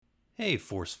Hey,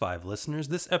 Force 5 listeners.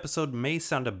 This episode may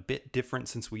sound a bit different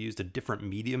since we used a different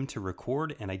medium to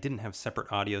record and I didn't have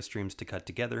separate audio streams to cut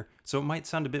together, so it might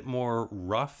sound a bit more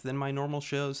rough than my normal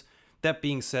shows. That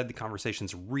being said, the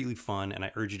conversation's really fun and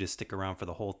I urge you to stick around for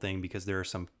the whole thing because there are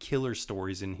some killer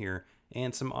stories in here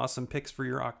and some awesome picks for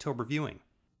your October viewing.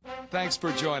 Thanks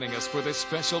for joining us for this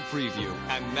special preview.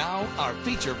 And now, our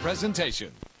feature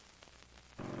presentation.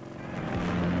 Not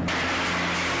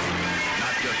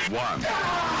just one,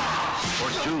 or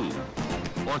two,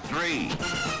 or three,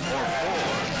 or four,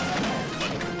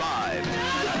 but five.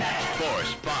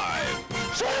 Force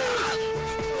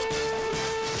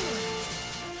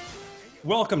 5.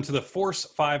 Welcome to the Force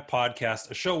 5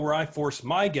 podcast, a show where I force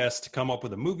my guests to come up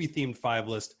with a movie-themed 5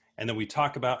 list, and then we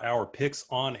talk about our picks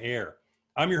on air.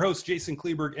 I'm your host, Jason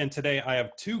Kleberg, and today I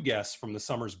have two guests from the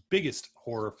summer's biggest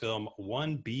horror film,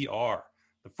 1BR.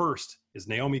 The first is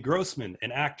Naomi Grossman,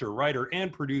 an actor, writer,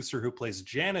 and producer who plays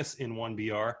Janice in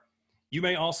 1BR. You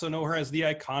may also know her as the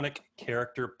iconic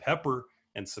character Pepper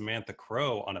and Samantha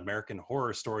Crow on American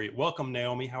Horror Story. Welcome,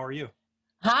 Naomi. How are you?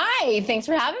 Hi, thanks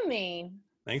for having me.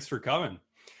 Thanks for coming.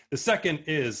 The second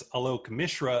is Alok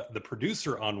Mishra, the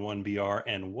producer on 1BR,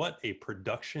 and what a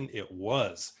production it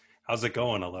was. How's it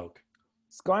going, Alok?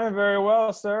 It's going very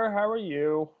well, sir. How are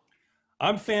you?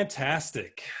 I'm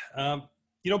fantastic.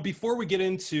 Before we get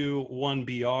into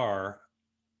 1BR,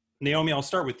 Naomi, I'll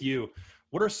start with you.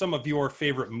 What are some of your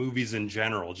favorite movies in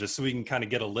general, just so we can kind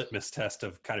of get a litmus test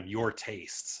of kind of your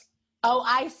tastes? Oh,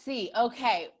 I see.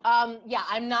 Okay.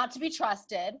 I'm not to be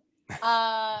trusted.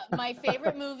 My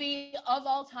favorite movie of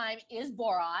all time is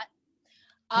Borat.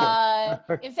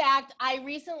 In fact, I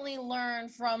recently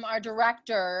learned from our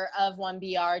director of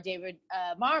 1BR, David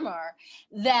Marmor,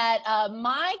 that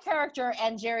my character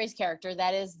and Jerry's character,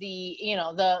 that is the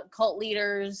cult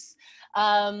leaders,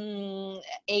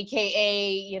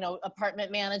 AKA,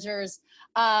 apartment managers,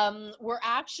 were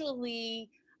actually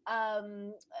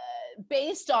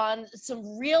based on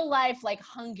some real life, like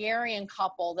Hungarian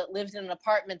couple that lived in an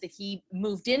apartment that he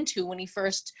moved into when he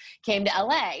first came to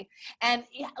LA. And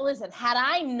listen, had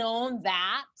I known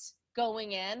that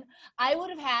going in, I would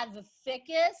have had the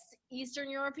thickest Eastern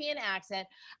European accent.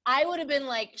 I would have been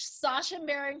like Sacha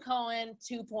Baron Cohen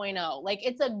 2.0. Like,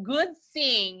 it's a good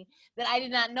thing that I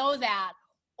did not know that,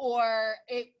 or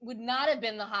it would not have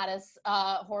been the hottest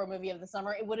horror movie of the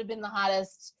summer. It would have been the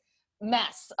hottest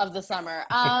mess of the summer.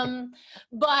 So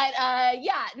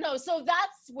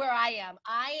that's where I am.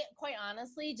 I quite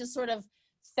honestly just sort of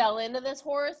fell into this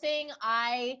horror thing.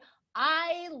 I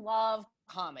love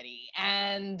comedy,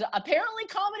 and apparently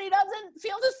comedy doesn't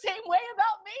feel the same way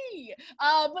about me,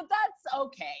 but that's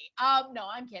okay. No,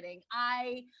 I'm kidding.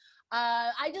 I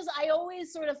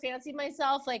always sort of fancied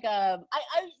myself like I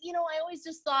always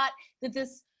just thought that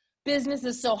this business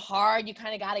is so hard. You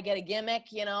kind of got to get a gimmick,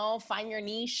 find your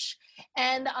niche.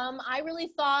 And I really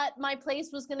thought my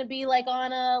place was going to be like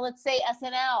on let's say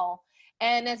SNL.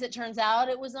 And as it turns out,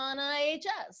 it was on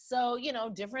IHS. So,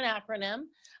 different acronym,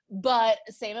 but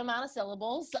same amount of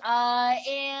syllables.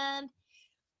 I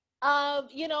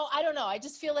don't know. I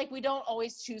just feel like we don't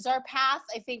always choose our path.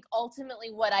 I think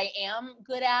ultimately what I am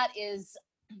good at is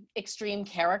extreme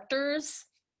characters.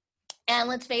 And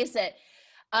let's face it,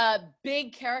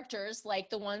 big characters like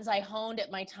the ones I honed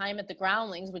at my time at the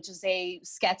Groundlings, which is a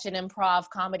sketch and improv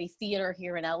comedy theater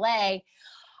here in LA,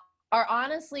 are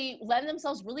honestly lend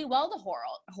themselves really well to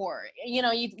horror.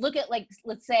 You look at, like,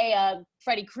 let's say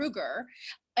Freddy Krueger,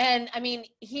 and I mean,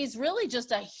 he's really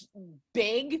just a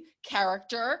big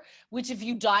character, which if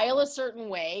you dial a certain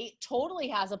way, totally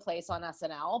has a place on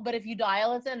SNL. But if you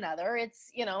dial it another,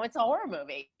 it's a horror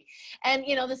movie. And,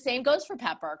 the same goes for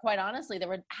Pepper. Quite honestly, there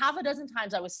were half a dozen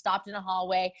times I was stopped in a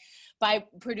hallway by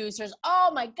producers. Oh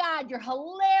my God, you're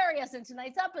hilarious in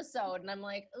tonight's episode. And I'm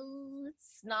like, oh,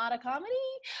 it's not a comedy.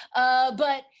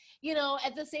 But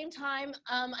at the same time,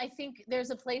 I think there's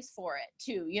a place for it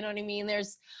too. You know what I mean? There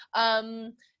is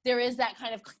that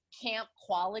kind of camp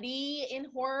quality in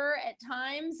horror at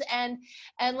times. And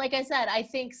like I said, I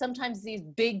think sometimes these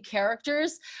big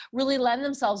characters really lend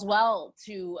themselves well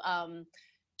to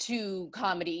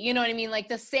comedy. You know what I mean? Like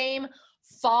the same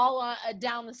fall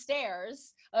down the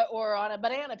stairs or on a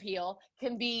banana peel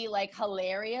can be like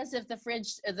hilarious if the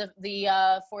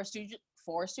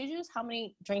Four Stooges, how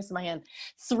many drinks in my hand?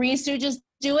 Three Stooges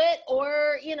do it,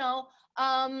 or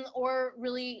or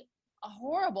really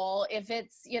horrible if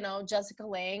it's Jessica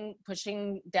Lange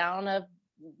pushing down a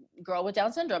girl with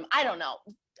Down syndrome. I don't know.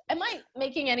 Am I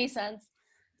making any sense?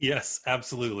 Yes,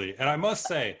 absolutely. And I must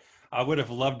say, I would have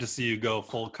loved to see you go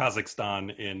full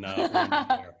Kazakhstan in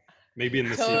 1BR. Maybe in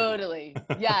the totally.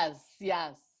 Yes.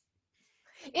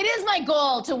 It is my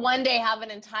goal to one day have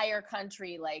an entire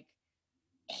country like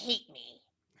hate me.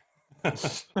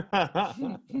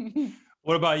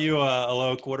 What about you,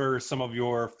 Alok? What are some of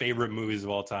your favorite movies of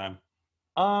all time?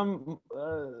 Um,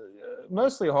 uh,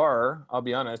 Mostly horror. I'll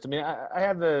be honest. I mean, I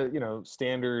have the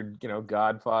standard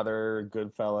Godfather,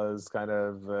 Goodfellas kind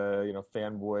of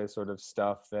fanboy sort of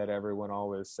stuff that everyone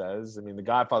always says. I mean, The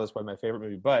Godfather is probably my favorite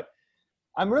movie, but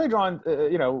I'm really drawn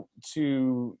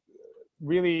to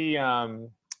really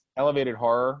elevated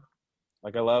horror.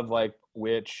 Like I love like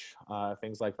Witch,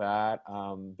 things like that.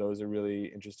 Those are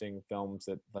really interesting films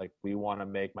that like we want to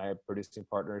make. My producing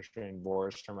partner Shane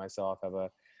Vorst and myself have a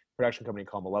production company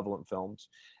called Malevolent Films,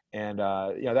 and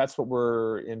that's what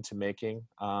we're into making.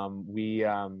 We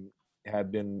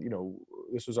had been,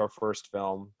 this was our first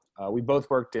film. We both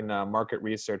worked in market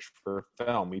research for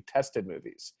film. We tested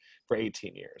movies for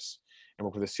 18 years and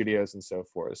worked with the studios and so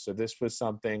forth. So this was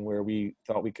something where we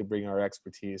thought we could bring our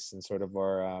expertise and sort of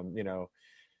our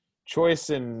choice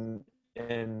in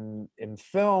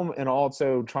film, and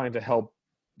also trying to help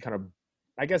kind of,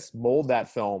 I guess, mold that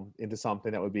film into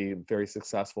something that would be very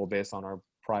successful based on our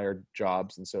prior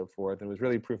jobs and so forth. And it was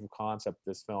really proof of concept,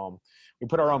 this film. We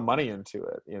put our own money into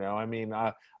it. I mean,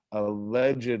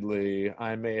 allegedly,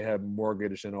 I may have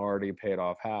mortgaged an already paid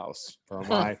off house for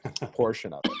my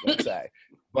portion of it, let's say.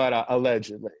 But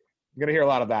allegedly. I'm going to hear a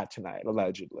lot of that tonight,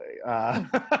 allegedly.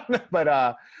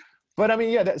 But I mean,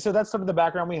 yeah, so that's sort of the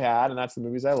background we had, and that's the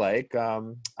movies I like.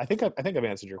 I think I've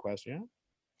answered your question, yeah?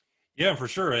 Yeah, for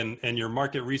sure. And your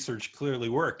market research clearly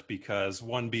worked, because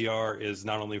 1BR is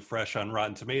not only fresh on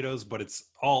Rotten Tomatoes, but it's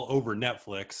all over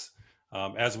Netflix.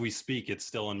 As we speak, it's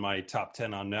still in my top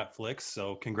 10 on Netflix.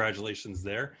 So congratulations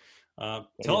there.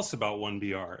 Tell us about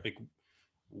 1BR. Like,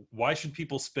 why should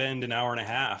people spend an hour and a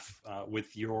half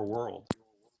with your world?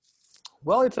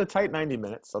 Well, it's a tight 90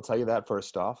 minutes. I'll tell you that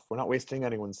first off. We're not wasting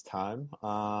anyone's time.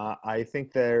 I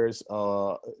think there's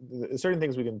certain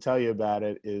things we can tell you about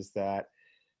it is that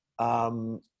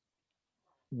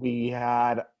we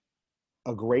had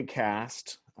a great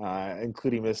cast,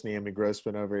 including Miss Naomi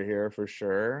Grossman over here for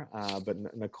sure. But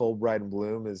Nicole Bryden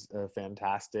Bloom is a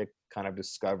fantastic kind of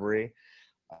discovery.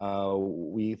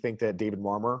 We think that David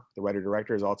Marmer, the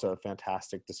writer-director, is also a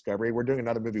fantastic discovery. We're doing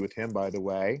another movie with him, by the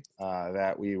way,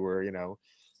 that we were,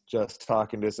 just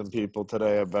talking to some people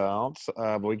today about.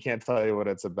 But we can't tell you what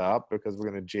it's about because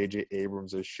we're going to J.J.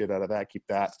 Abrams the shit out of that. Keep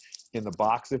that in the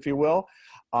box, if you will.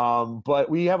 But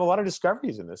we have a lot of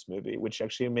discoveries in this movie, which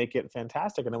actually make it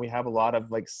fantastic. And then we have a lot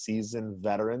of like seasoned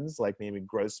veterans like Naomi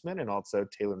Grossman, and also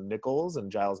Taylor Nichols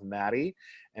and Giles Maddie,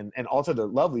 and also the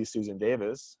lovely Susan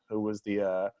Davis, who was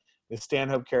the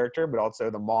Stanhope character, but also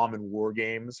the mom in War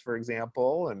Games, for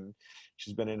example. And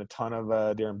she's been in a ton of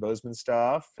Darren Bozeman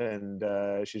stuff,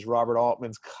 and she's Robert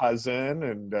Altman's cousin,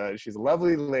 and she's a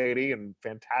lovely lady and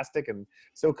fantastic and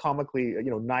so comically,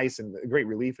 nice, and a great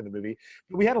relief in the movie.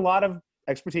 But we had a lot of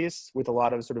expertise with a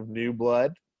lot of sort of new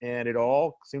blood, and it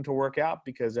all seemed to work out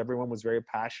because everyone was very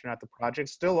passionate about the project,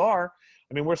 still are.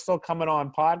 I mean, we're still coming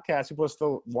on podcasts. People are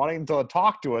still wanting to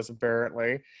talk to us,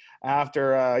 apparently,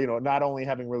 after, not only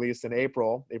having released in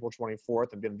April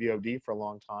 24th, and been VOD for a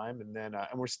long time. And then,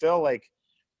 and we're still like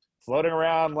floating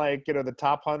around, like, the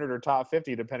top 100 or top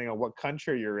 50, depending on what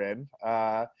country you're in.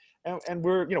 And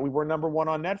we're, we were number one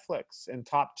on Netflix and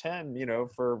top 10,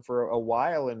 for a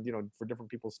while. And, for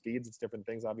different people's feeds, it's different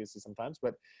things, obviously, sometimes.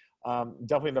 But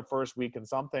definitely the first week and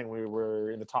something, we were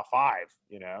in the top 5,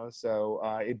 So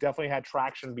it definitely had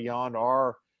traction beyond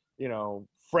our,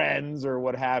 friends or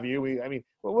what have you.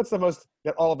 What's the most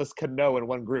that all of us could know in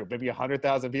one group? Maybe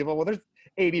 100,000 people? Well, there's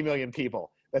 80 million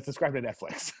people that's subscribed to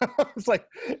Netflix. It's like,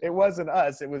 it wasn't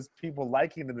us. It was people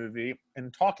liking the movie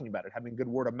and talking about it, having good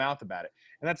word of mouth about it.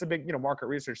 And that's a big, market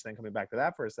research thing, coming back to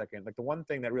that for a second. Like, the one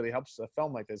thing that really helps a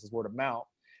film like this is word of mouth.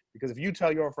 Because if you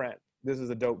tell your friend, this is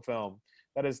a dope film,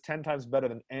 that is 10 times better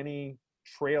than any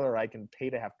trailer I can pay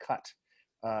to have cut.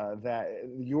 That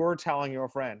you're telling your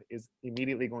friend is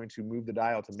immediately going to move the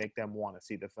dial to make them want to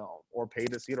see the film or pay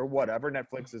to see it or whatever.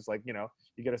 Netflix is like, you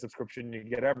get a subscription, you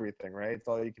get everything, right? It's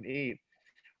all you can eat.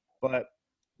 But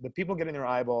the people getting their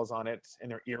eyeballs on it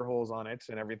and their ear holes on it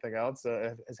and everything else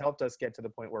has helped us get to the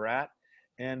point we're at.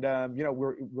 And,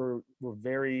 we're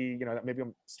very, maybe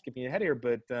I'm skipping ahead here,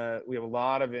 but we have a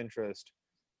lot of interest.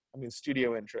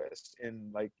 Studio interest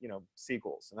in, like,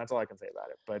 sequels, and that's all I can say about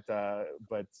it.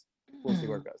 But we'll see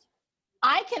where it goes.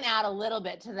 I can add a little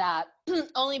bit to that,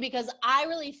 only because I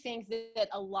really think that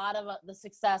a lot of the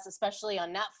success, especially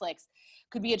on Netflix,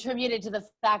 could be attributed to the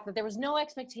fact that there was no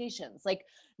expectations. Like,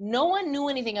 no one knew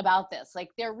anything about this. Like,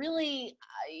 there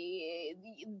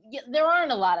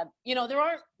aren't a lot of, there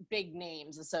aren't big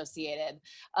names associated.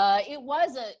 It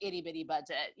was a itty bitty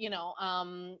budget,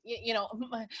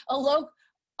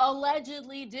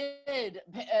 allegedly did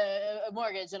a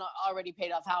mortgage and already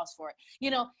paid off house for it.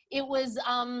 It was,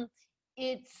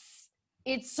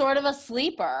 it's sort of a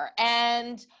sleeper,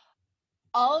 and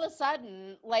all of a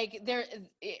sudden,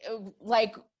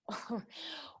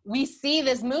 we see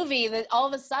this movie that all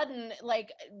of a sudden,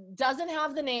 doesn't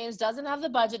have the names, doesn't have the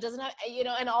budget, doesn't have,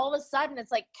 and all of a sudden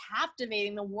it's like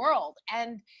captivating the world,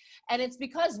 and it's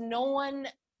because no one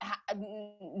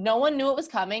knew it was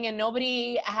coming, and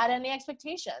nobody had any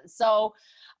expectations. So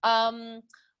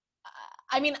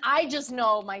I mean, I just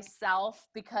know myself,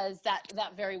 because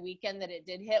that very weekend that it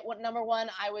did hit number one,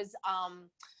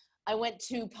 I went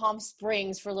to Palm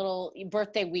Springs for a little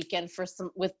birthday weekend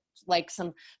with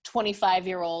some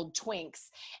 25-year-old twinks.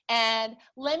 And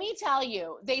let me tell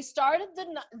you, they started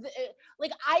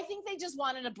I think they just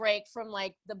wanted a break from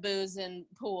the booze and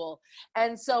pool.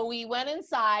 And so we went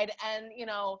inside and,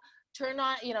 turned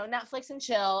on, Netflix and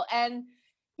chill. And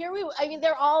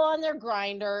they're all on their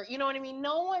grinder. You know what I mean?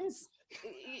 No one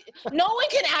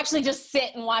can actually just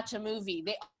sit and watch a movie.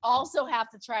 They also have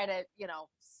to try to,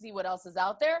 see what else is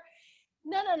out there.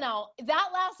 No. That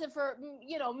lasted for,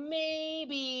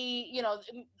 maybe,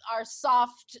 our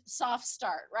soft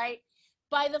start, right?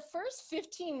 By the first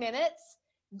 15 minutes,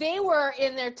 they were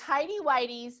in their tidy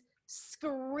whities,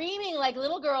 screaming like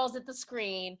little girls at the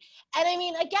screen. And I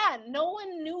mean, again, no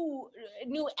one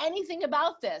knew anything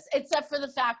about this, except for the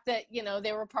fact that,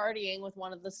 they were partying with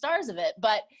one of the stars of it.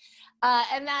 But,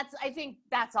 and I think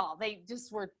that's all. They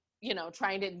just were,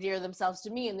 trying to endear themselves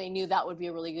to me, and they knew that would be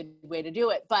a really good way to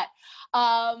do it. But,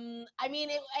 I mean,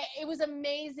 it was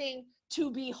amazing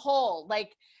to behold,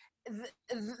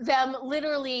 them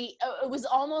literally, it was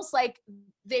almost like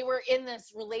they were in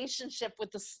this relationship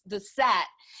with the set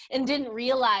and didn't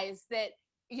realize that,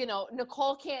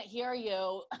 Nicole can't hear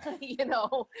you,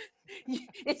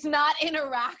 it's not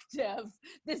interactive.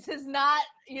 This is not,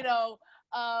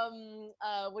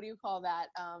 what do you call that?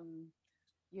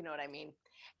 You know what I mean?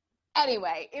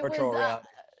 Anyway, it Virtual was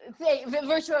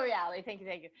virtual reality. Thank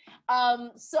you.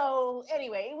 So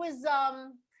anyway, it was,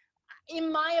 in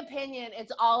my opinion,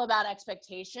 it's all about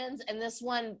expectations, and this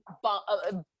one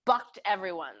bucked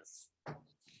everyone's,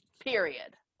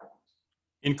 period.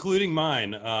 Including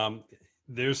mine.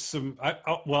 There's some,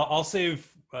 I'll save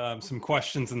some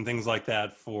questions and things like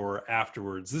that for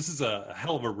afterwards. This is a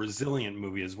hell of a resilient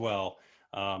movie as well.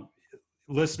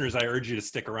 Listeners, I urge you to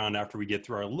stick around after we get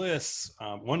through our lists.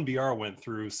 1BR went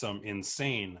through some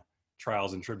insane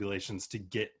trials and tribulations to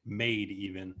get made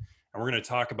even. And we're going to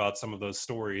talk about some of those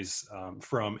stories,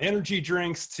 from energy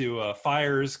drinks to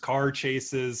fires, car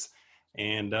chases,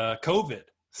 and COVID.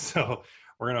 So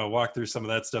we're going to walk through some of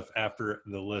that stuff after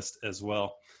the list as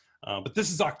well. But this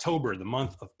is October, the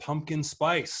month of pumpkin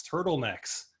spice,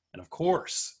 turtlenecks, and of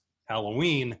course,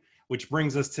 Halloween, which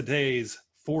brings us today's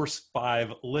Force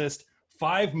 5 list.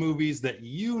 5 movies that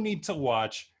you need to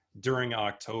watch during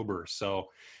October. So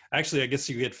actually, I guess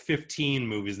you get 15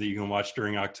 movies that you can watch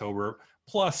during October,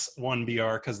 plus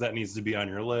 1BR, because that needs to be on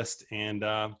your list. And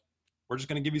we're just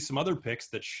going to give you some other picks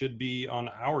that should be on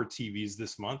our TVs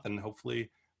this month, and hopefully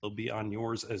they'll be on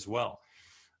yours as well.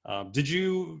 Did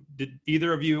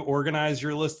either of you organize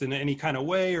your list in any kind of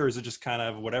way, or is it just kind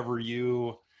of whatever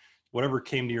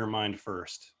came to your mind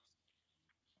first?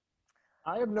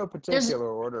 I have no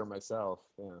particular order myself.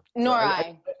 Yeah. Nor so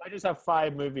I just have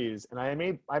 5 movies, and I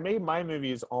made my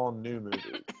movies all new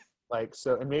movies.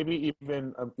 And maybe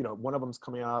even one of them's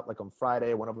coming out on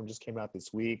Friday. One of them just came out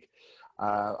this week.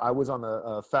 I was on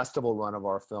the festival run of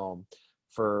our film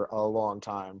for a long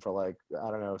time, for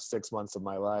 6 months of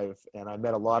my life, and I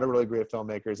met a lot of really great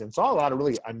filmmakers and saw a lot of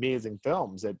really amazing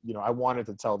films that I wanted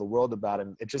to tell the world about.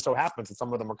 And it just so happens that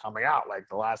some of them are coming out,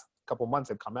 the last couple months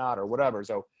have come out or whatever.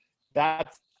 So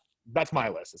that's my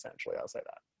list, essentially. I'll say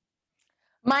that.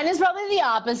 Mine is probably the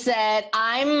opposite.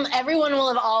 Everyone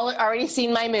will have already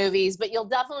seen my movies, but you'll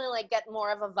definitely get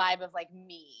more of a vibe of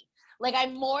me.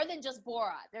 I'm more than just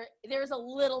Borat. There's a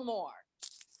little more.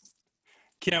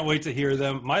 Can't wait to hear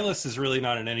them. My list is really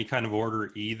not in any kind of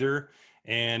order either.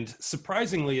 And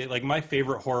surprisingly, my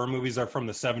favorite horror movies are from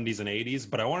the 70s and 80s,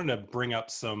 but I wanted to bring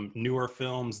up some newer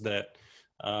films that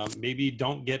maybe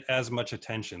don't get as much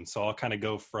attention. So I'll kind of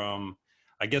go from,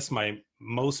 I guess my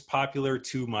most popular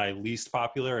to my least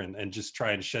popular, and just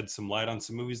try and shed some light on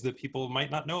some movies that people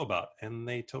might not know about, and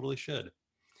they totally should.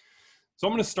 So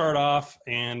I'm going to start off,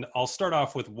 and I'll start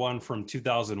off with one from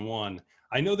 2001.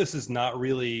 I know this is not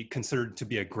really considered to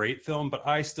be a great film, but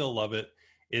I still love it.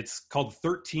 It's called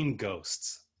 13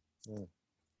 Ghosts. Mm.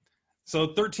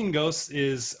 So 13 Ghosts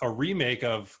is a remake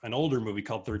of an older movie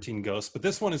called 13 Ghosts, but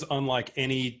this one is unlike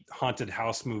any haunted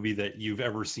house movie that you've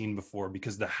ever seen before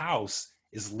because the house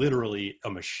is literally a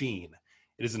machine.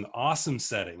 It is an awesome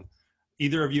setting.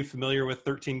 Either of you familiar with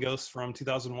 13 Ghosts from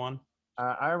 2001?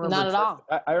 I remember Not at all.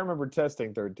 I remember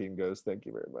testing 13 Ghosts. Thank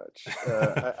you very much.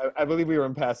 I believe we were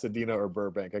in Pasadena or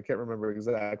Burbank. I can't remember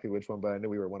exactly which one, but I knew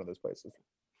we were one of those places.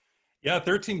 Yeah,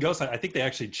 13 Ghosts, I think they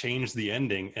actually changed the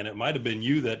ending, and it might have been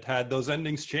you that had those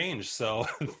endings changed. So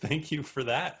thank you for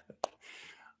that.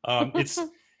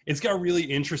 It's got really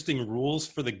interesting rules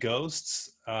for the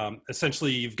ghosts.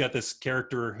 Essentially, you've got this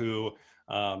character who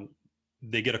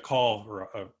they get a call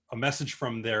or a message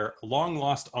from their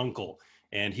long-lost uncle,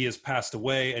 and he has passed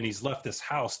away, and he's left this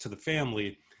house to the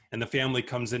family, and the family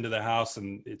comes into the house,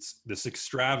 and it's this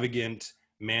extravagant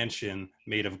mansion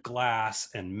made of glass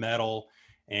and metal.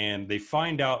 And they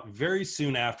find out very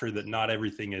soon after that not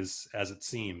everything is as it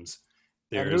seems.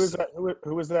 And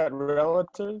who was that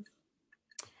relative?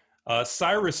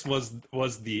 Cyrus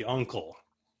was the uncle.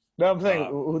 No, I'm saying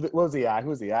who was the actor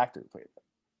who played that?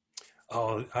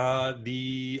 Oh, I'll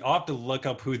have to look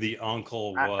up who the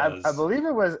uncle was. I believe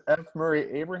it was F. Murray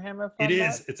Abraham. It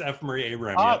is. It's F. Murray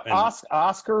Abraham. Yep.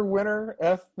 Oscar winner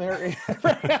F. Murray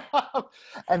Abraham.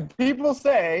 And people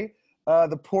say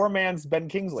the poor man's Ben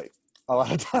Kingsley. A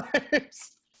lot of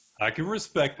times. I can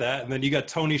respect that. And then you got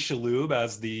Tony Shalhoub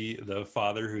as the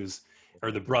father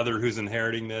or the brother who's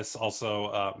inheriting this.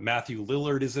 Also, Matthew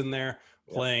Lillard is in there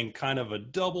playing kind of a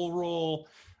double role.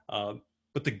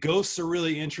 But the ghosts are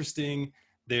really interesting.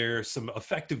 There's some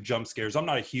effective jump scares. I'm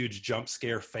not a huge jump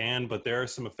scare fan, but there are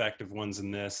some effective ones in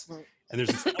this. And there's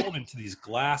this element to these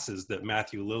glasses that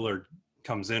Matthew Lillard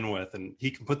comes in with, and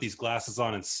he can put these glasses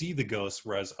on and see the ghosts,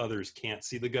 whereas others can't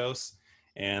see the ghosts.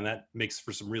 And that makes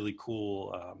for some really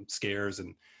cool scares,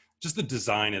 and just the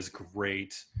design is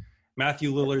great.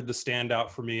 Matthew Lillard, the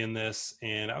standout for me in this,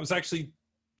 and I was actually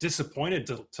disappointed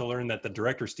to learn that the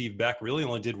director Steve Beck really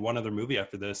only did one other movie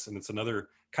after this, and it's another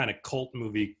kind of cult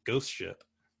movie, Ghost Ship.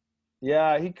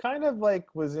 Yeah, he kind of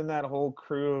like was in that whole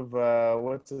crew of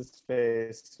what's his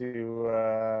face who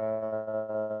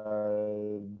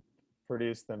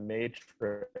produced The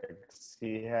Matrix.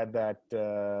 He had that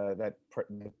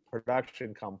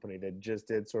production company that just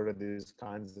did sort of these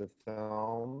kinds of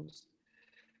films,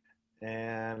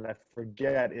 and I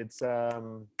forget I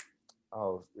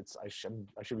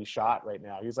should be shot right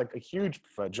now. He's like a huge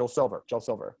Joel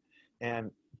Silver,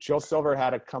 and Joel Silver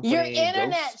had a company. Your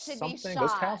internet should be shot.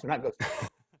 Ghost House or not Ghost?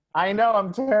 I know,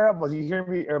 I'm terrible. Do you hear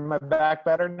me? Am I back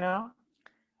better now?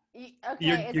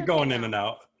 Okay, you're going in and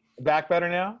out. Back better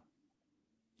now?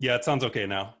 Yeah, it sounds okay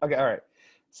now. Okay, all right.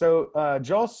 So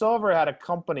Joel Silver had a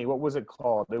company. What was it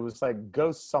called? It was like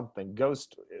Ghost something.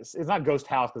 It's not Ghost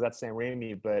House because that's Sam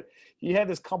Raimi, but he had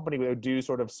this company that would do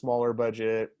sort of smaller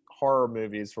budget horror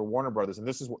movies for Warner Brothers. And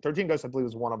this is 13 Ghosts, I believe,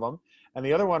 was one of them. And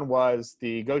the other one was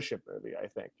the Ghost Ship movie, I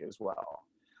think, as well.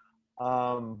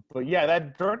 But yeah,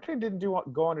 that director didn't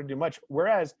go on to do much.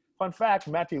 Whereas, fun fact,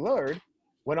 Matthew Lillard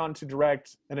went on to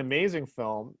direct an amazing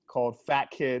film called Fat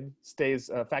Kid Stays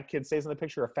in the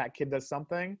Picture, or Fat Kid Does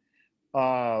Something.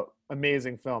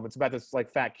 Amazing film. It's about this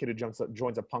like fat kid who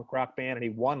joins a punk rock band, and he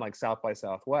won like South by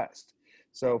Southwest.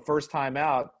 So first time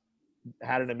out,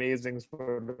 had an amazing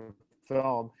sort of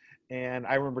film, and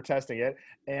I remember testing it.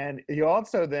 And he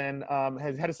also then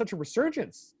has had such a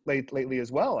resurgence lately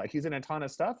as well. Like he's in a ton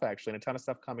of stuff actually, and a ton of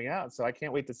stuff coming out. So I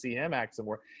can't wait to see him act some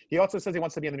more. He also says he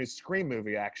wants to be in the new Scream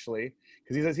movie actually,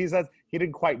 because he says he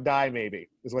didn't quite die. Maybe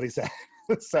is what he said.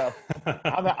 So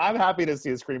I'm happy to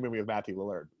see a Scream movie with Matthew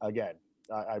Lillard again.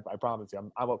 I promise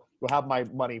you, we'll have my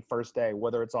money first day,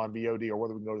 whether it's on VOD or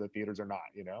whether we can go to the theaters or not.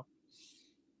 You know.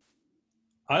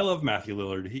 I love Matthew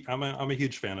Lillard. I'm a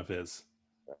huge fan of his.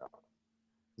 Yeah.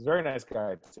 He's a very nice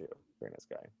guy too. Very nice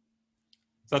guy.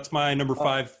 So that's my number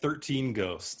 5, 13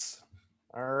 Ghosts.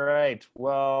 All right.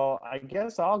 Well, I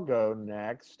guess I'll go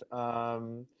next.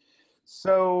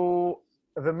 So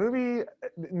the movie,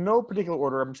 no particular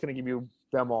order. I'm just going to give you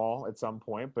them all at some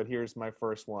point, but here's my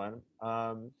first one.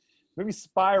 Movie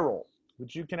Spiral,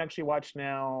 which you can actually watch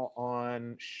now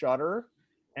on Shudder.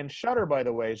 And Shudder, by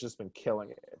the way, has just been killing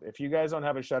it. If you guys don't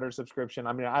have a Shudder subscription,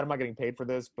 I mean, I'm not getting paid for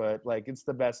this, but like, it's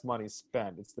the best money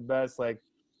spent. It's the best. Like,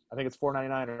 I think it's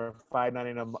 $4.99 or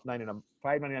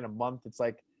 $5.99 a month. It's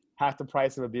like half the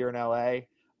price of a beer in LA.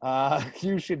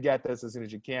 You should get this as soon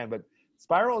as you can. But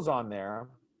Spiral's on there.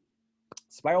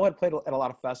 Spiral had played at a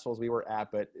lot of festivals we were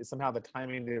at, but somehow the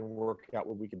timing didn't work out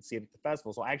where we could see it at the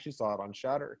festival. So I actually saw it on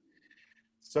Shudder.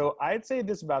 So I'd say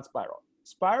this about Spiral.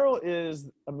 Spiral is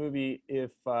a movie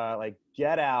if like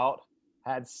Get Out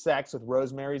had sex with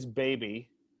Rosemary's Baby,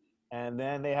 and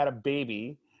then they had a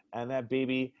baby, and that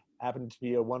baby happened to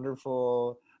be a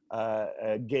wonderful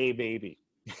gay baby.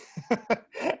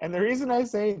 And the reason I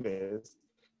say this,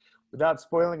 without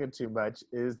spoiling it too much,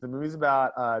 is the movie's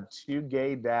about two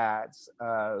gay dads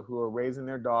who are raising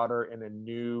their daughter in a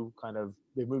new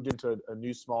they moved into a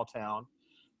new small town.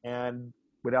 And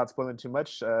without spoiling too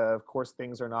much, of course,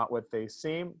 things are not what they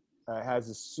seem. It has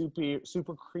a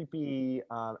super creepy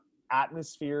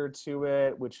atmosphere to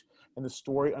it, and the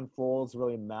story unfolds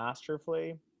really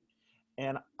masterfully.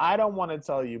 And I don't want to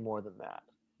tell you more than that,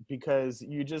 because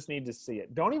you just need to see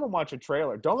it. Don't even watch a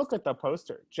trailer. Don't look at the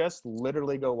poster. Just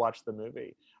literally go watch the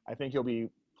movie. I think you'll be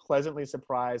pleasantly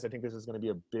surprised. I think this is going to be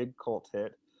a big cult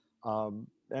hit. And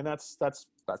that's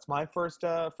my first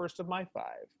of my 5.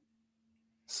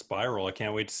 Spiral. I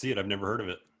can't wait to see it. I've never heard of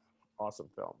it. Awesome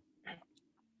film.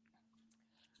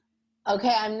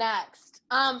 Okay, I'm next.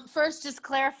 First, just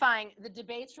clarifying, the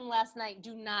debates from last night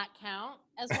do not count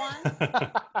as one.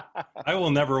 I will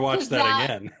never watch that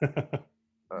again.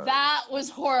 That was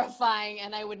horrifying,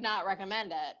 and I would not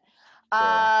recommend it.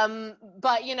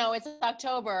 But it's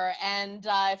October, and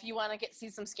if you want to see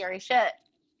some scary shit,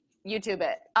 YouTube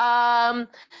it.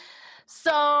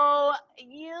 So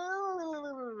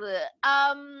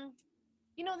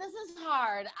this is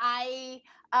hard.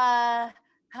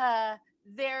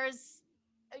 There's,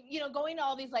 going to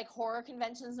all these like horror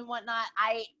conventions and whatnot.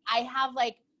 I have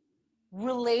like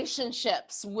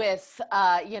relationships with,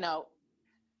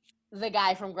 the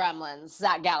guy from Gremlins,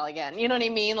 Zach Galligan. You know what I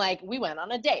mean? Like, we went on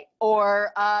a date.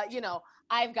 Or,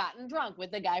 I've gotten drunk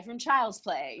with the guy from Child's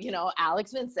Play,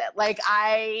 Alex Vincent. Like,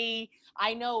 I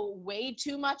know way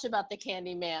too much about the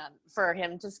Candyman for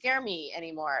him to scare me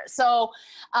anymore. So,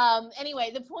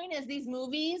 anyway, the point is these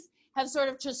movies have sort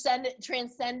of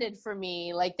transcended for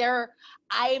me. Like,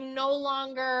 I no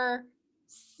longer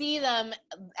see them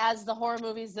as the horror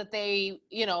movies that they,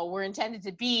 were intended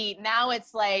to be. Now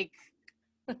it's like,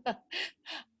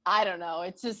 I don't know.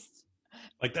 It's just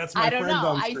like, that's my friend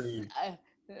on screen.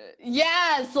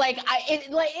 Yes,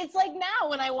 it's like now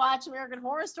when I watch American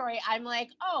Horror Story, I'm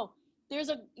like, oh, there's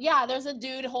a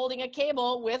dude holding a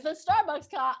cable with a Starbucks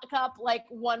cup like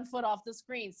 1 foot off the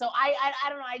screen. So I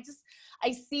don't know.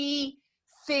 I see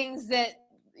things that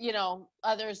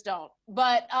others don't.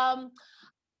 But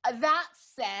that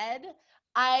said,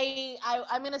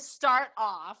 I'm gonna start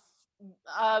off.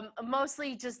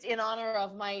 Mostly just in honor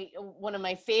of one of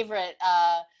my favorite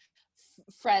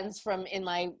friends from in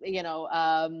my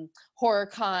horror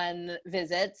con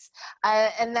visits,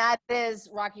 and that is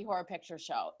Rocky Horror Picture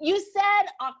Show. You said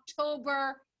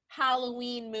October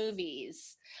Halloween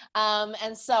movies,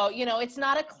 and so it's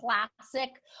not a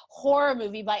classic horror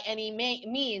movie by any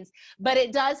means, but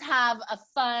it does have a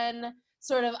fun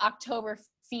sort of October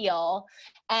feel.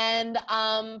 And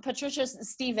Patricia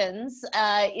Stevens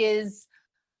is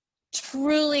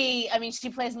truly, she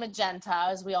plays Magenta,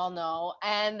 as we all know,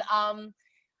 and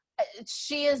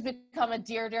she has become a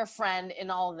dear friend in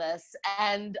all of this.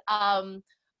 And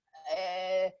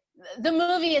the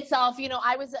movie itself,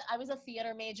 I was a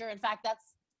theater major. In fact,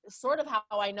 that's sort of how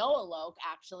I know Alok,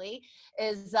 actually,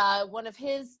 is one of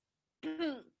his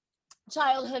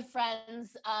childhood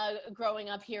friends growing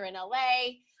up here in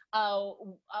LA.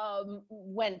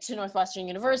 Went to Northwestern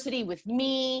University with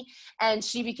me, and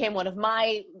she became one of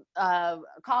my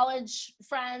college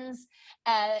friends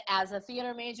as a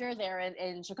theater major there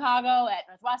in Chicago at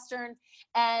Northwestern.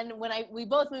 And when we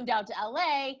both moved out to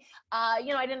LA, I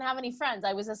didn't have any friends.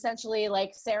 I was essentially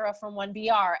like Sarah from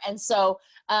 1BR, and so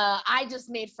I just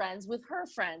made friends with her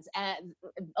friends, and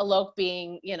Alok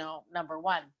being number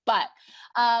one. But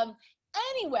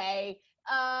anyway.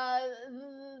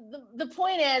 The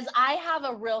point is, I have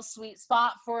a real sweet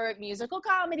spot for musical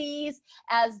comedies,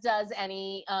 as does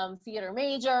any theater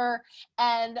major,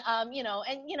 and I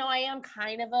am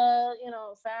kind of a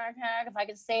fag hag, if I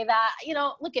could say that.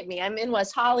 Look at me, I'm in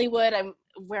West Hollywood, I'm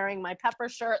wearing my Pepper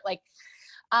shirt, like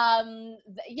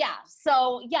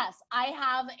so yes, I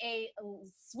have a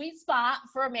sweet spot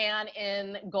for a man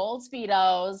in gold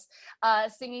Speedos,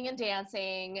 singing and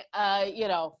dancing,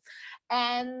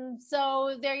 and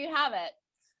so there you have it.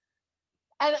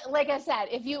 And like I said,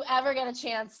 if you ever get a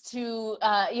chance to,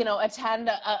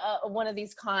 attend one of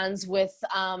these cons with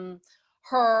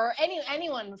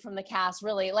anyone from the cast,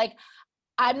 really, like,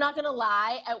 I'm not going to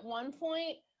lie, at one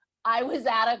point, I was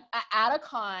at a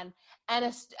con, and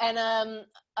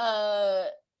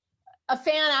a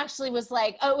fan actually was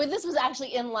like, oh, well, this was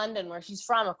actually in London where she's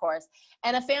from, of course.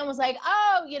 And a fan was like,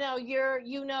 oh, you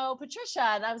know Patricia.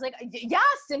 And I was like, yes,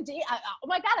 indeed. Oh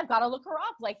my God, I've got to look her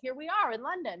up. Like, here we are in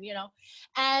London,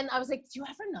 And I was like, do you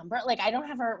have her number? Like, I don't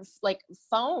have her like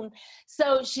phone.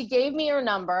 So she gave me her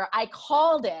number. I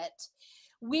called it.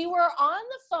 We were on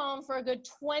the phone for a good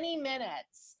 20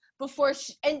 minutes before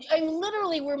and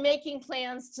literally we're making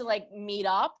plans to like meet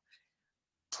up.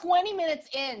 20 minutes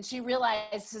in, she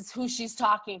realizes who she's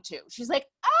talking to. She's like,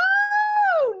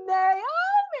 oh,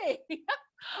 Naomi.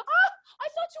 Oh, I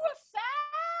thought you were a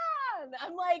fan.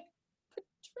 I'm like,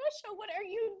 Patricia, what are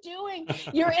you doing?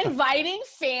 You're inviting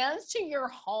fans to your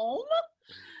home?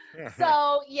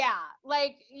 So, yeah,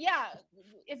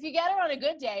 if you get her on a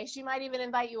good day, she might even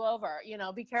invite you over.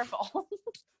 Be careful.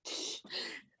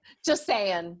 Just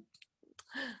saying.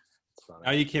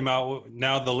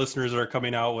 Now the listeners are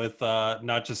coming out with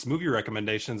not just movie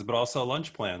recommendations, but also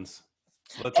lunch plans.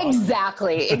 So that's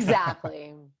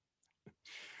exactly.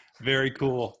 Very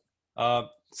cool.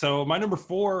 So my number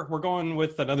 4, we're going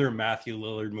with another Matthew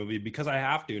Lillard movie because I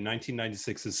have to.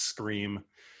 1996's Scream.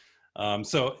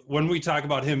 So when we talk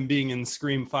about him being in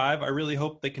Scream 5, I really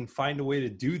hope they can find a way to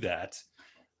do that.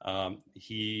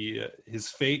 His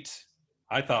fate,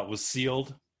 I thought, was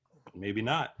sealed. Maybe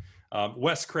not.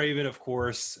 Wes Craven, of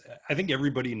course. I think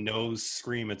everybody knows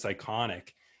Scream. It's iconic,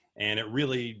 and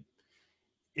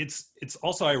it's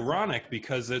also ironic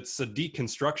because it's a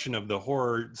deconstruction of the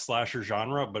horror slasher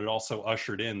genre, but it also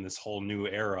ushered in this whole new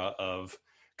era of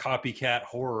copycat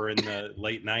horror in the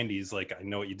late 90s, like I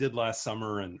Know What You Did Last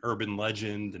Summer and Urban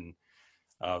Legend and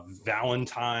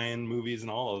Valentine movies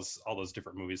and all those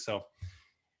different movies. So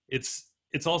it's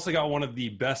also got one of the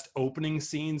best opening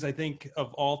scenes, I think,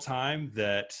 of all time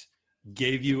that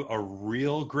gave you a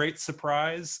real great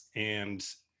surprise, and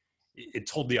it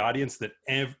told the audience that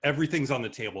everything's on the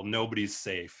table. Nobody's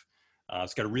safe.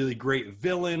 It's got a really great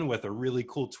villain with a really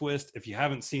cool twist. If you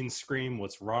haven't seen Scream,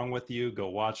 what's wrong with you? Go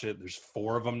watch it. There's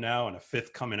 4 of them now and a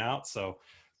 5th coming out, so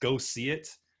go see it.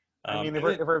 I mean, if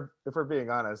we're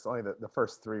being honest, only the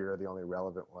first 3 are the only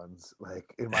relevant ones,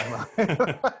 like, in my mind.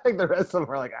 Like, the rest of them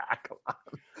are like, come on.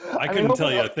 I couldn't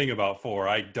tell you a thing about 4.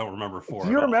 I don't remember 4. Do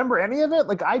you remember any of it?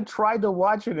 Like, I tried to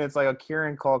watch it, and it's like a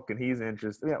Kieran Culkin, he's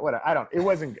interested. Yeah, what? I don't. It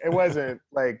wasn't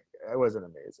like, it wasn't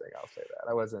amazing. I'll say that.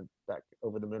 I wasn't that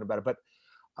over the moon about it. But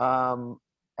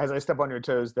as I step on your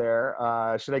toes there,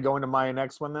 should I go into my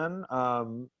next one then?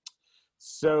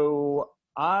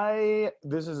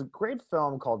 This is a great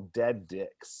film called Dead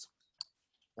Dicks.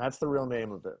 That's the real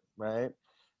name of it, right?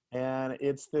 And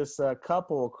it's this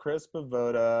couple, Chris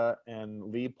Bavoda and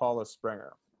Lee Paula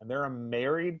Springer. And they're a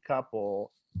married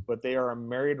couple, but they are a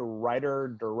married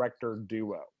writer-director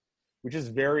duo, which is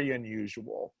very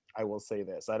unusual. I will say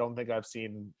this. I don't think I've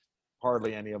seen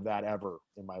hardly any of that ever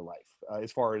in my life,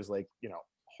 as far as, like,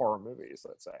 horror movies,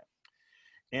 let's say.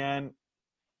 And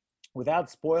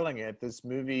without spoiling it, this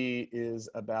movie is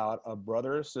about a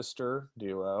brother-sister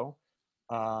duo.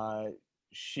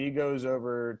 She goes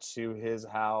over to his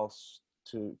house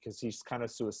because he's kind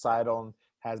of suicidal and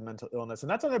has mental illness. And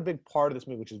that's another big part of this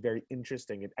movie, which is very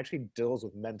interesting. It actually deals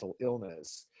with mental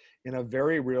illness in a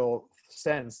very real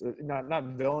sense, not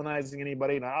villainizing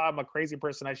anybody. I'm a crazy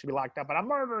person, I should be locked up, but I'm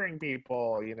murdering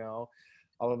people,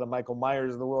 all of the Michael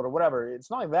Myers of the world or whatever.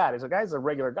 It's not like that. It's a guy's a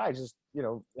regular guy, just,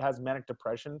 has manic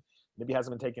depression. Maybe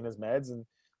hasn't been taking his meds. And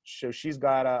so she's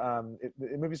got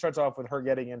the movie starts off with her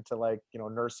getting into, like,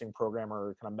 nursing program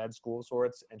or kind of med school of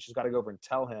sorts. And she's got to go over and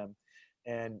tell him.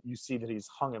 And you see that he's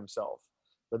hung himself.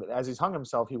 But as he's hung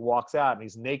himself, he walks out and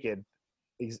he's naked.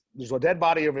 There's a dead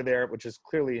body over there, which is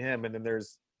clearly him. And then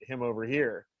there's him over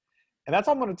here. And that's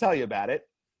all I'm going to tell you about it,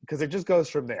 because it just goes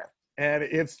from there. And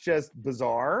it's just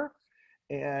bizarre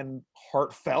and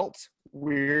heartfelt,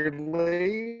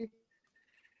 weirdly.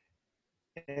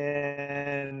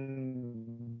 And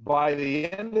by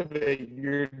the end of it,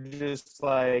 you're just,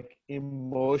 like,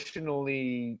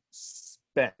 emotionally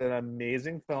spent. An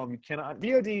amazing film. You cannot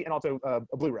VOD and also a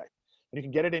Blu-ray. And you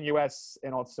can get it in US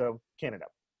and also Canada.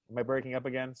 Am I breaking up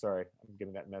again? Sorry, I'm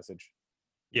getting that message.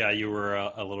 Yeah, you were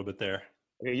a little bit there.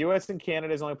 Okay, US and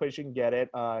Canada is the only place you can get it,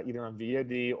 either on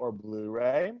VOD or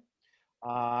Blu-ray.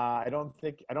 I don't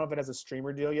know if it has a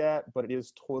streamer deal yet, but it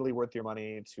is totally worth your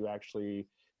money to actually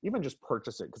even just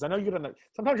purchase it. Because I know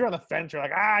sometimes you're on the fence. You're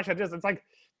like, it's like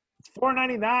it's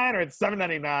 $4.99 or it's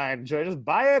 $7.99. Should I just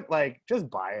buy it? Like, just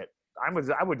buy it. I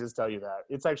would just tell you that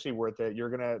it's actually worth it.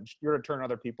 You're gonna turn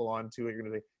other people on to it. You're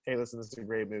gonna say, hey, listen, this is a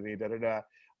great movie. Da da da.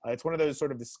 It's one of those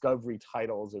sort of discovery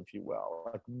titles, if you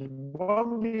will. Like,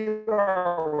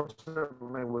 1BR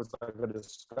certainly was like a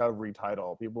discovery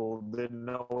title. People didn't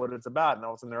know what it's about, and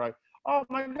all of a sudden they're like, "Oh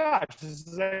my gosh, this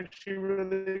is actually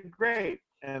really great!"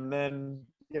 And then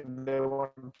they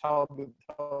want to tell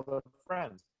their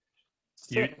friends.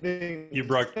 You're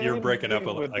breaking up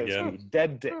again.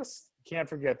 Dead Dicks. Can't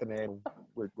forget the name.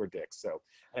 We're dicks. So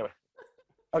anyway,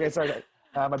 okay, sorry.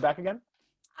 Am I back again?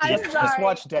 I'm Just sorry.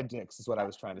 watch Dead Dicks is what I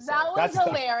was trying to say. That was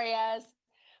hilarious.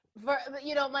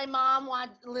 My mom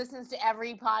listens to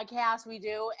every podcast we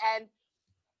do, and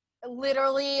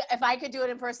literally, if I could do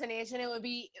an impersonation, it would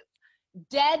be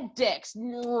Dead Dicks.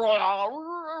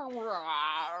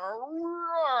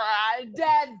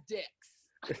 Dead Dicks.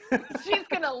 She's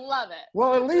gonna love it.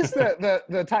 Well, at least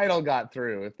the title got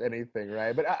through, if anything,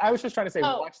 right? But I was just trying to say,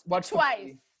 watch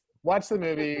twice. Watch the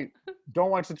movie.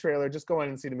 Don't watch the trailer. Just go in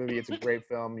and see the movie. It's a great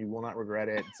film. You will not regret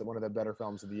it. It's one of the better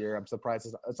films of the year. I'm surprised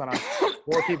it's on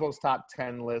more people's top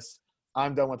 10 list.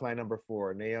 I'm done with my number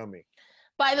 4, Naomi.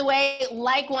 By the way,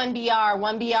 like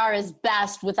 1BR is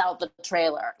best without the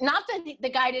trailer. Not that the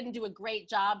guy didn't do a great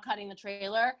job cutting the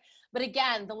trailer, but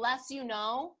again, the less you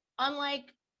know,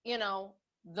 unlike,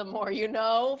 the more you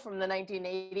know from the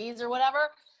 1980s or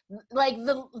whatever, like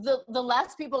the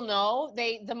less people know,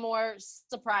 the more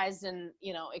surprised and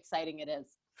exciting it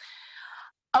is.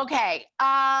 Okay,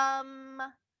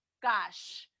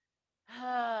 gosh.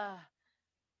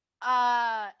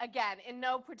 Again, in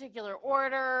no particular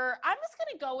order, I'm just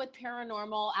gonna go with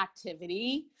Paranormal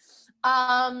Activity.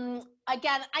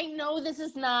 Again, I know this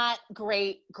is not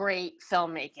great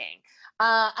filmmaking.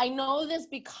 I know this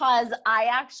because I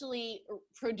actually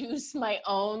produce my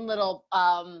own little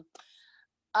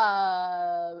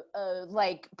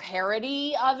like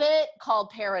parody of it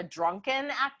called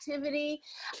Paradrunken Activity,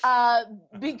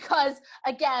 because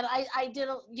again, I did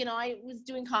I was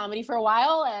doing comedy for a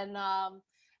while, and I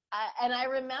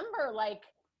remember I'm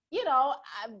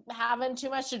having too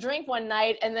much to drink one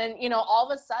night, and then all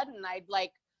of a sudden I'd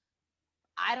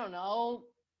I don't know,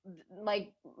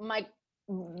 like my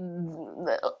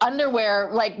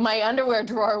underwear, my underwear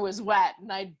drawer was wet,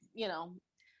 and I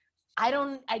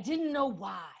didn't know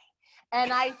why.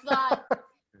 And I thought,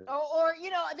 or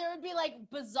there would be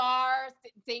bizarre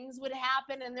things would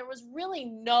happen, and there was really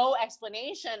no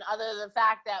explanation other than the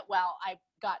fact that, well, I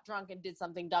got drunk and did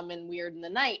something dumb and weird in the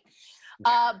night.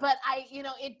 But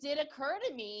it did occur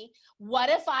to me, what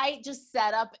if I just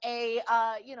set up a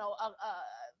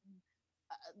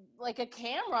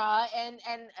camera and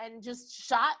just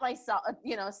shot myself,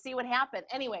 see what happened.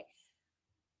 Anyway,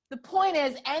 the point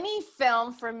is, any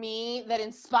film for me that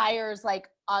inspires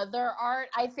other art,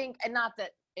 I think, and not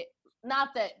that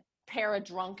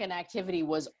Paradrunken Activity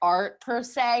was art per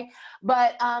se,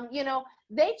 but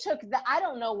they took I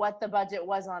don't know what the budget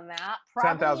was on that.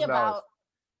 Probably $10,000. about,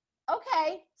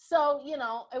 okay, so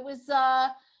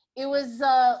it was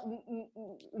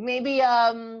maybe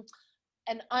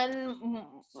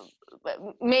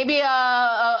maybe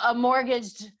a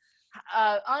mortgaged,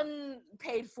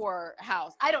 unpaid for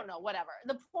house. I don't know, whatever.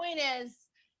 The point is,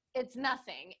 it's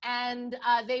nothing. And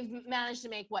they've managed to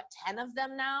make 10 of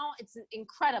them now. It's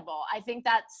incredible. I think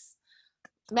that's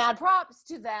mad props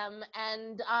to them.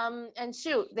 And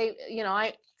shoot, they,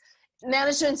 I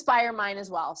managed to inspire mine as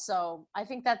well. So I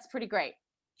think that's pretty great.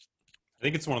 I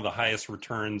think it's one of the highest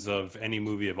returns of any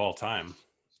movie of all time.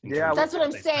 Yeah, that's what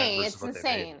I'm saying. It's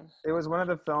insane. It was one of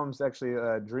the films, actually,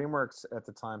 DreamWorks at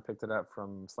the time picked it up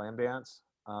from Slamdance,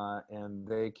 and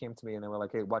they came to me and they were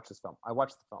like, "Hey, watch this film." I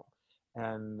watched the film,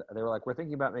 and they were like, "We're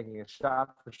thinking about making a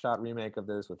shot-for-shot remake of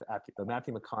this with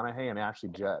Matthew McConaughey and Ashley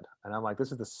Judd." And I'm like,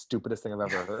 "This is the stupidest thing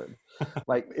I've ever heard."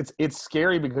 It's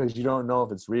scary because you don't know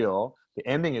if it's real. The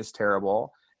ending is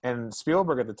terrible. And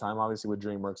Spielberg at the time, obviously with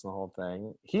DreamWorks and the whole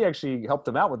thing, he actually helped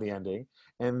them out with the ending.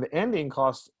 And the ending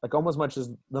cost almost as much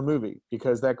as the movie,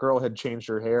 because that girl had changed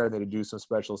her hair and they had to do some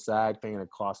special SAG thing, and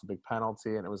it cost a big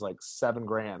penalty. And it was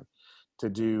 $7,000 to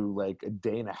do a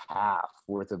day and a half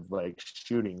worth of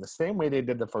shooting, the same way they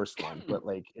did the first one. But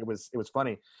it was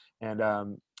funny. And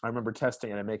I remember testing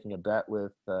it and making a bet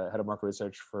with head of market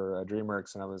research for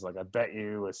DreamWorks, and I was like, "I bet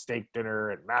you a steak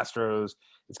dinner at Mastro's,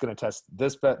 it's going to test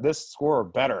this score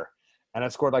better." And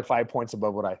it scored 5 points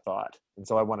above what I thought, and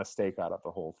so I won a steak out of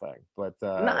the whole thing. But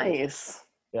nice.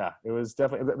 Yeah, it was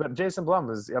definitely. But Jason Blum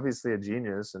is obviously a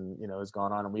genius, and has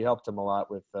gone on, and we helped him a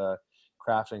lot with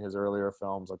crafting his earlier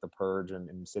films like The Purge and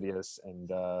Insidious,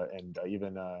 and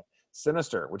even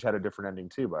Sinister, which had a different ending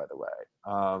too, by the way.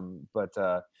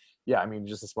 Yeah, I mean,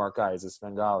 just a smart guy. He's a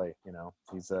Svengali,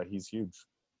 he's huge.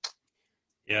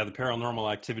 Yeah, the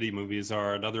Paranormal Activity movies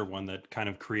are another one that kind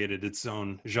of created its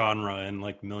own genre and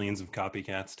like millions of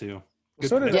copycats too. Good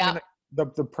So did, pick. I Yeah.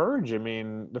 mean, the Purge. I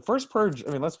mean, the first Purge,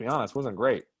 I mean, let's be honest, wasn't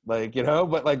great. Like, you know,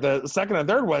 but like the second and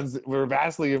third ones were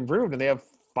vastly improved, and they have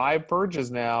 5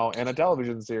 Purges now and a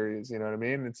television series. You know what I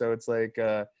mean? And so it's like,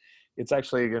 it's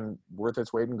actually again worth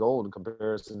its weight in gold in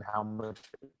comparison to how much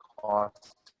it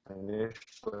cost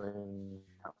initially,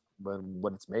 but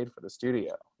what it's made for the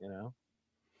studio. You know?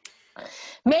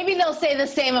 Maybe they'll say the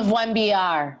same of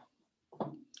 1BR.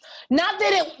 Not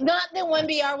that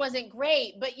 1BR wasn't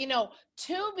great, but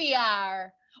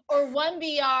 2BR or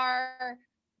 1BR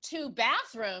 2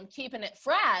 bathroom, keeping it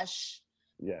fresh.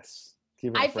 Yes.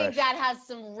 Keeping I it fresh. think that has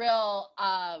some real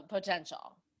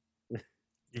potential.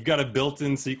 You've got a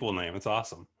built-in sequel name. It's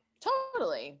awesome.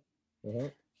 Totally.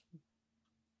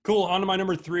 Cool. On to my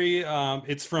number 3.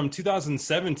 It's from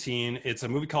 2017. It's a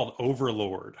movie called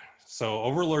Overlord. So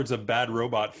Overlord's a bad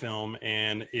robot film,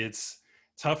 and it's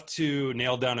tough to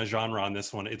nail down a genre on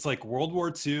this one. It's like World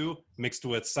War II mixed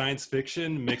with science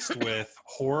fiction, mixed with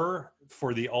horror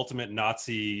for the ultimate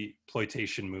Nazi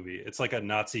exploitation movie. It's like a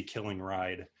Nazi killing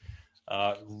ride.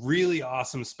 Really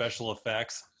awesome special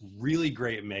effects, really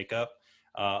great makeup.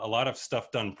 A lot of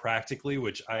stuff done practically,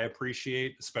 which I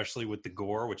appreciate, especially with the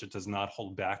gore, which it does not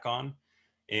hold back on.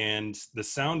 And the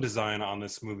sound design on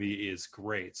this movie is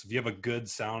great. So if you have a good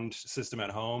sound system at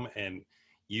home and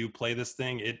you play this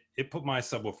thing, it put my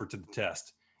subwoofer to the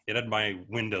test. It had my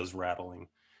windows rattling.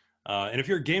 And if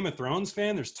you're a Game of Thrones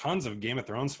fan, there's tons of Game of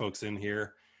Thrones folks in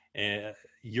here. Euron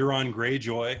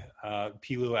Greyjoy,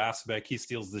 Pilou Asbæk, he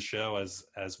steals the show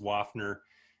as Wafner.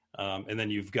 And then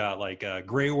you've got like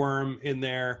Grey Worm in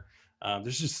there.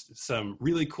 There's just some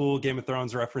really cool Game of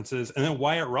Thrones references. And then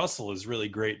Wyatt Russell is really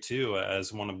great too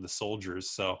as one of the soldiers.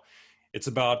 So it's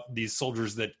about these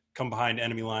soldiers that come behind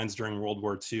enemy lines during World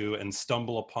War II and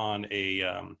stumble upon a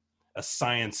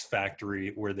science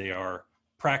factory where they are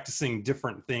practicing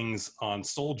different things on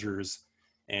soldiers,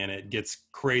 and it gets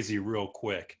crazy real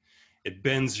quick. It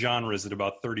bends genres at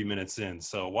about 30 minutes in.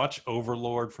 So watch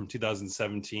Overlord from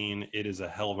 2017. It is a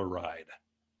hell of a ride.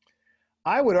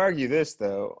 I would argue this,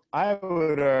 though. I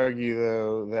would argue,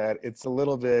 though, that it's a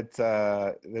little bit,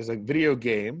 there's a video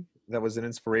game that was an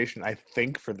inspiration, I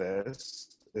think, for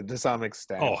this, to some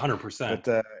extent. Oh, 100%.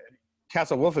 But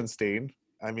Castle Wolfenstein,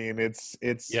 I mean, it's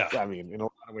Yeah. I mean, in a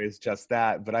lot of ways, just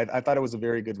that. But I thought it was a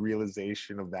very good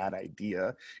realization of that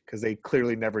idea, because they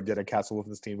clearly never did a Castle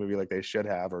Wolfenstein movie like they should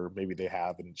have, or maybe they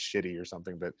have and it's shitty or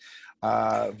something. But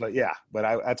yeah,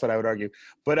 that's what I would argue.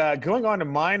 But going on to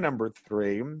my number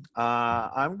 3,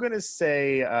 I'm going to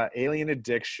say Alien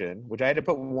Addiction, which I had to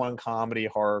put one comedy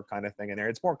horror kind of thing in there.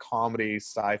 It's more comedy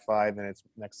sci-fi than it's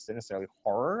necessarily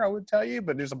horror, I would tell you,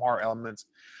 but there's some horror elements.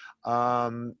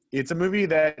 It's a movie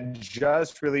that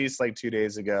just released like 2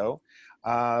 days ago.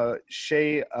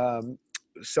 Shay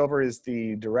Silver is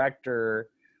the director.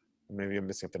 Maybe I'm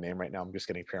missing up the name right now. I'm just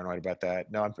getting paranoid about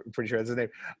that. No, I'm pretty sure that's his name.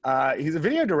 He's a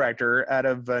video director out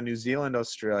of New Zealand,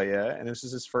 Australia, and this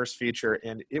is his first feature,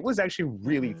 and it was actually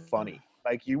really funny.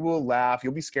 Like, you will laugh,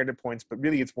 you'll be scared at points, but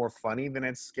really it's more funny than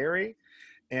it's scary.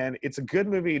 And it's a good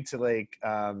movie to, like,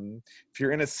 if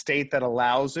you're in a state that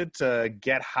allows it, to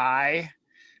get high,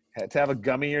 to have a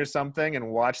gummy or something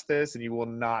and watch this, and you will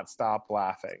not stop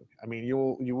laughing. I mean, you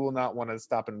will not want to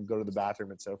stop and go to the bathroom.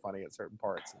 It's so funny at certain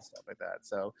parts and stuff like that.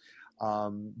 So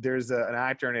there's an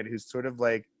actor in it who's sort of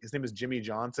like, his name is Jimmy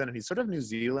Johnson, and he's sort of New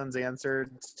Zealand's answer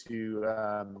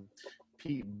to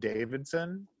Pete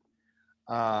Davidson.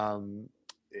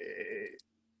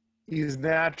 He's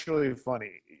naturally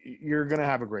funny. You're going to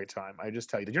have a great time. I just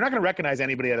tell you that. You're not going to recognize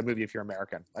anybody at a movie if you're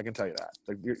American. I can tell you that.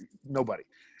 Like, nobody.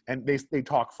 And they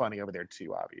talk funny over there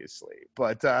too, obviously.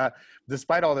 But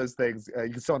despite all those things,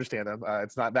 you can still understand them.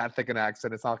 It's not that thick an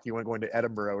accent. It's not like you want to go into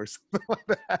Edinburgh or something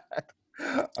like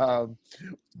that.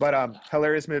 But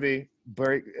hilarious movie.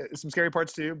 Very some scary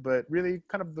parts too, but really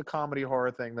kind of the comedy horror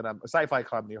thing a sci-fi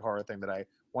comedy horror thing that I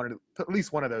wanted to put at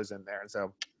least one of those in there. And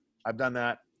so I've done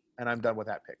that, and I'm done with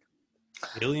that pick.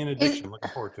 Alien Addiction. Looking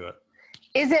forward to it.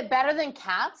 Is it better than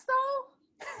Cats,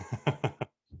 though?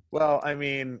 Well, I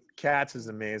mean, Cats is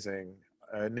amazing.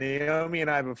 Naomi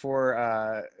and I,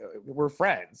 before, we're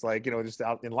friends, like, just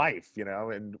out in life,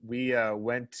 and we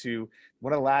went to,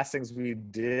 one of the last things we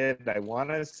did, I want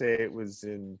to say it was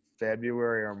in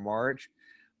February or March,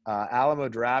 Alamo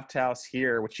Draft House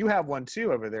here, which you have one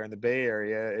too over there in the Bay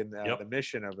Area, in the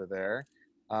Mission over there.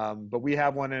 But we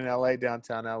have one in LA,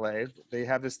 downtown LA. They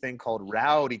have this thing called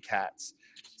Rowdy Cats.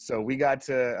 So we got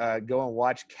to go and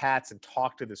watch Cats and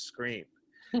talk to the screen.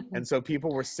 And so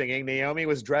people were singing. Naomi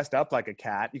was dressed up like a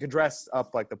cat. You can dress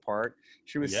up like the part.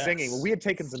 She was singing. Well, we had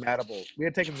taken some edibles.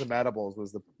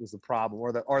 Was the problem,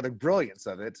 or the brilliance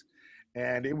of it.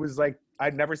 And it was like,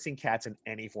 I'd never seen Cats in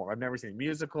any form. I've never seen a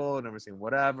musical, I've never seen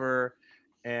whatever.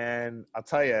 And I'll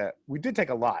tell you, we did take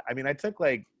a lot. I mean, I took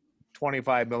like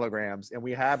 25 milligrams, and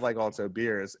we had like also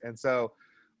beers. And so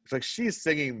it's like she's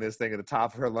singing this thing at the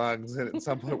top of her lungs. And at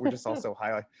some point we're just all so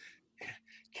high, like,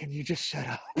 can you just shut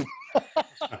up?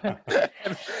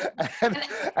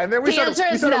 and then we started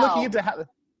looking into how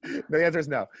the answer is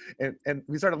no. And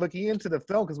we started looking into the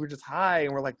film because we're just high,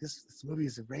 and we're like, this movie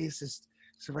is a racist.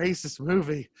 It's a racist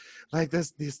movie. Like the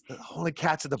only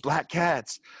cats are the black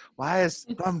cats. Why is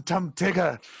Tum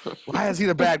Tigger? Why is he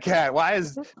the bad cat? Why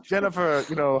is Jennifer,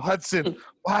 Hudson?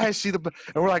 Why is she and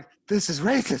we're like, this is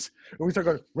racist. And we start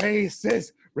going,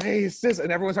 racist.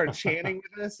 And everyone started chanting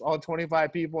with us, all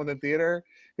 25 people in the theater.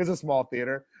 It was a small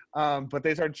theater. But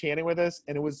they started chanting with us,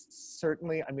 and it was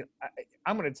certainly, I mean,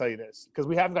 I'm going to tell you this, because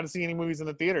we haven't got to see any movies in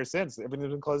the theater since.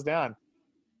 Everything's been closed down.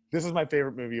 This is my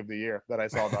favorite movie of the year that I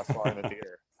saw thus far in the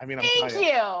theater. I mean, Thank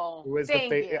you.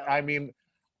 Thank you. I mean,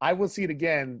 I will see it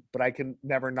again, but I can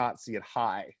never not see it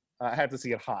high. I have to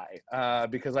see it high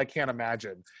because I can't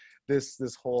imagine this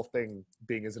whole thing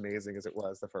being as amazing as it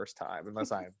was the first time,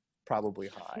 unless I'm probably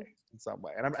high in some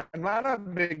way. And I'm not a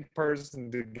big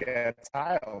person to get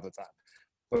high all the time,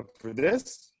 but for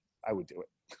this, I would do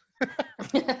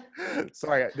it.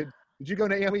 Sorry, did you go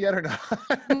Naomi yet or not?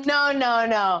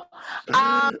 No.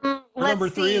 Number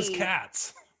 3 is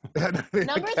Cats. Number 3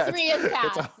 is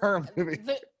Cats. It's a horror movie.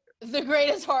 The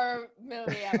greatest horror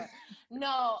movie ever.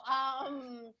 No,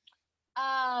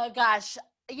 gosh,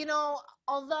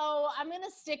 although I'm going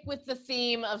to stick with the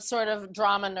theme of sort of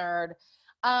drama nerd,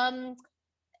 and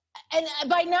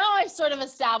by now I've sort of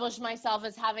established myself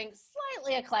as having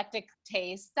slightly eclectic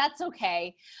taste. That's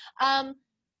okay.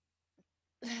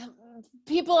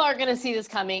 People are going to see this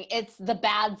coming. It's The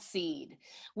Bad Seed,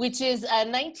 which is a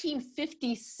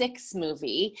 1956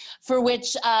 movie for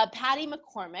which Patty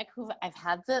McCormack, who I've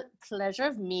had the pleasure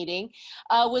of meeting,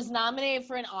 was nominated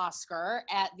for an Oscar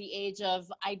at the age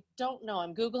of, I don't know,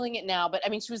 I'm Googling it now, but I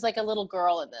mean, she was like a little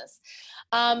girl in this.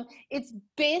 It's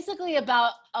basically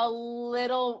about a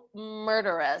little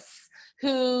murderess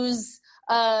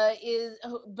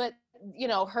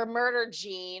her murder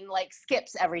gene like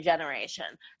skips every generation.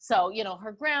 So,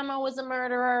 her grandma was a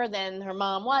murderer, then her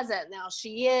mom wasn't, now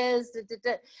she is,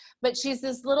 but she's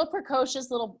this little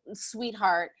precocious little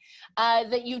sweetheart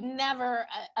that you'd never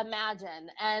imagine.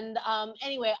 And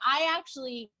anyway, I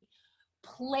actually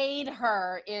played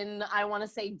her in, I want to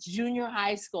say, junior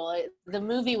high school. The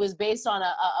movie was based on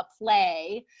a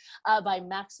play by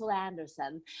Maxwell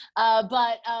Anderson. And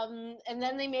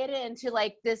then they made it into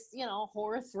like this,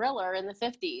 horror thriller in the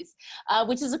 50s,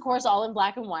 which is of course all in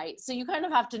black and white. So you kind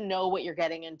of have to know what you're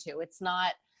getting into. It's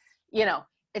not,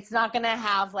 it's not going to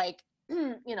have like,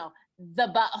 the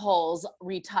buttholes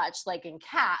retouched like in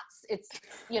Cats. It's,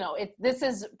 this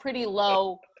is pretty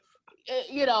low.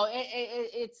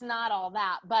 It's not all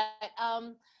that, but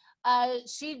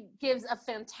she gives a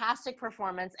fantastic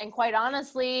performance, and quite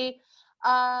honestly,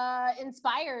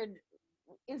 inspired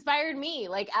me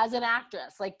like as an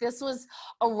actress. Like this was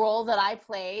a role that I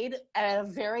played at a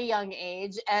very young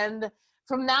age, and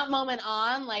from that moment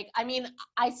on, like, I mean,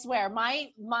 I swear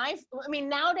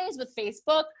nowadays with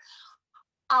Facebook,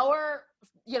 our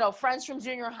friends from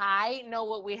junior high know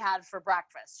what we had for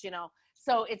breakfast,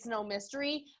 so it's no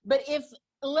mystery. But if,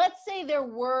 let's say there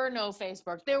were no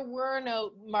Facebook, there were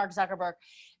no Mark Zuckerberg,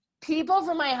 people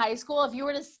from my high school, if you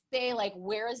were to say like,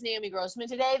 where is Naomi Grossman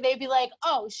today? They'd be like,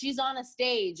 oh, she's on a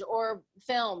stage or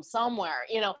film somewhere,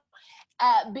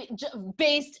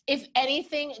 based, if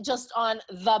anything, just on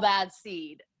The Bad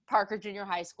Seed, Parker Junior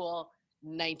High School,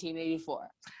 1984.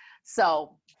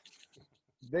 So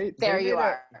there you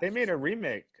are. They made a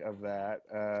remake of that.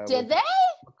 Did they?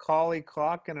 Macaulay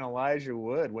Culkin and Elijah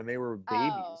Wood when they were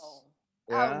babies.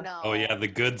 Oh no. Oh yeah, The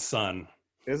Good Son.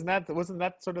 Wasn't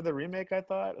that sort of the remake? I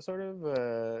thought sort of.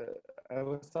 I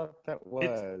always thought that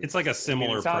was. It's like a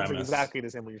similar it sounds premise. Exactly the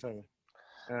same what you're talking.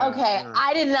 Okay,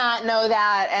 I did not know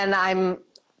that, and I'm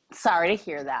sorry to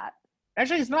hear that.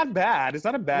 Actually, it's not bad. It's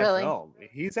not a bad Really? film.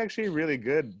 He's actually really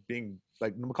good being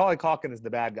like Macaulay Culkin is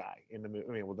the bad guy in the movie.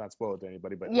 I mean, we'll not spoil it to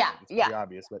anybody, but it's pretty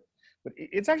obvious. But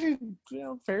it's actually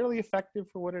fairly effective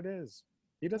for what it is.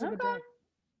 He does a good job.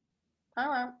 All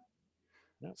right.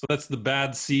 So that's The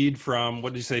Bad Seed from,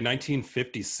 what did you say,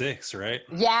 1956, right?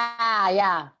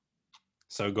 Yeah.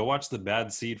 So go watch The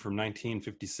Bad Seed from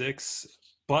 1956.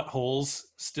 Buttholes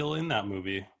still in that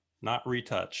movie, not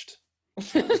retouched.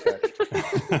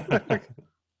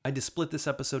 I had to split this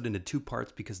episode into 2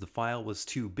 parts because the file was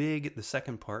too big. The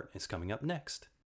second part is coming up next.